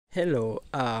Hello,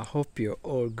 hope you're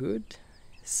all good.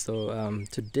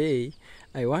 Today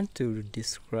I want to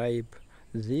describe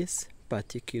this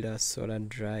particular solar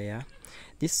dryer.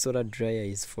 This solar dryer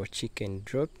is for chicken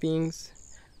droppings,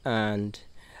 and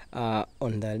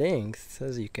on the length,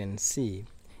 as you can see,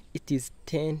 it is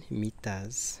 10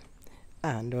 meters,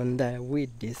 and on the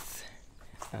width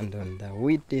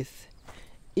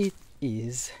it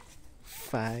is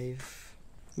 5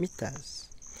 meters.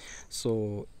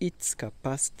 So its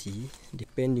capacity,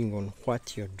 depending on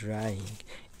what you're drying,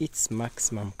 its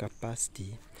maximum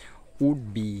capacity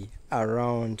would be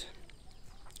around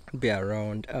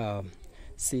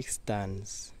 6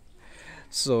 tons.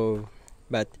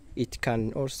 But it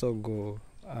can also go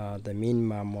the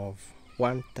minimum of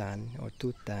 1 ton or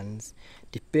 2 tons,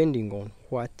 depending on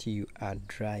what you are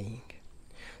drying.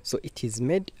 So it is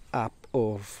made up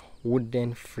of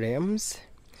wooden frames.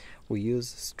 We use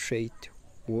straight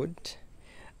wood,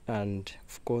 and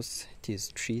of course it is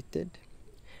treated.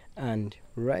 And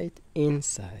right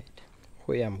inside,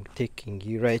 where I'm taking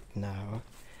you right now,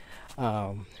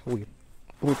 we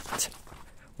put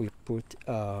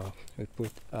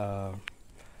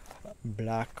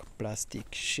black plastic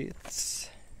sheets,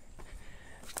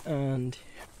 and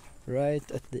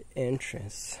right at the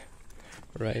entrance,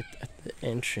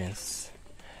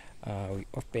 we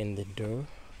open the door,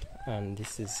 and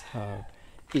this is how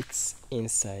its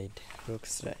inside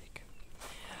looks like.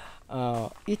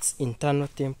 Its internal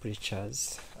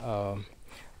temperatures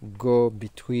go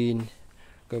between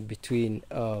 30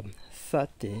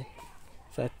 to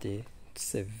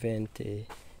 70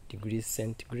 degrees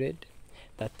centigrade.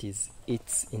 That is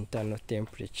its internal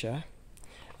temperature.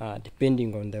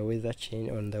 Depending on the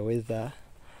weather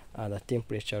the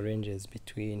temperature ranges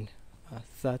between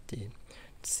 30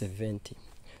 to 70.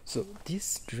 So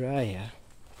this dryer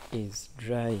is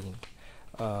drying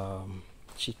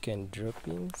chicken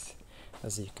droppings,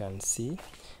 as you can see.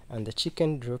 And the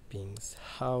chicken droppings,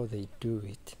 how they do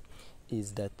it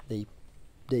is that they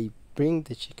bring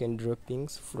the chicken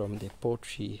droppings from the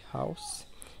poultry house,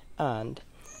 and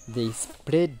they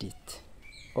spread it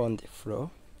on the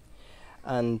floor,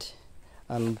 and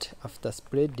after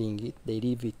spreading it, they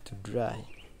leave it to dry.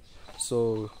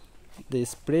 So the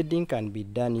spreading can be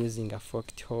done using a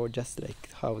forked hoe, just like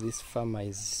how this farmer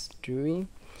is doing.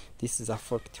 This is a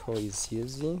forked hoe he's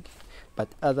using, but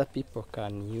other people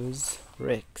can use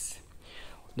rakes.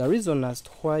 The reason as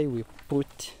to why we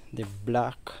put the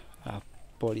black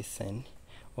polythene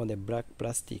or the black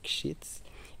plastic sheets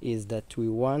is that we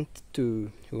want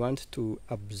to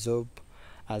absorb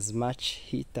as much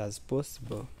heat as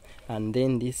possible, and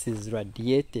then this is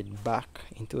radiated back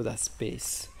into the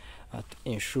space to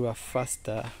ensure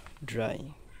faster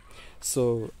drying.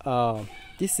 So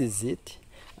this is it,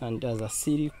 and as a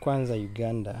Siri Kwanza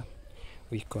Uganda,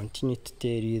 we continue to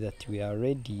tell you that we are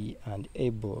ready and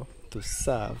able to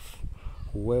serve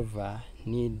whoever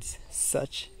needs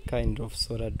such kind of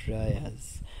solar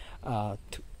dryers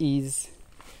to ease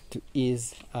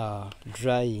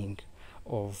drying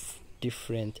of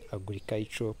different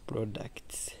agricultural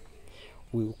products.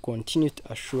 We will continue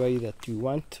to assure you that we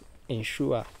want to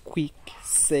ensure quick,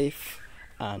 safe,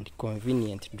 and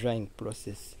convenient drying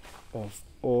process of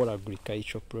all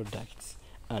agricultural products,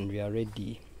 and we are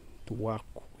ready to work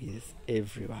with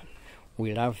everyone.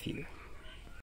 We love you.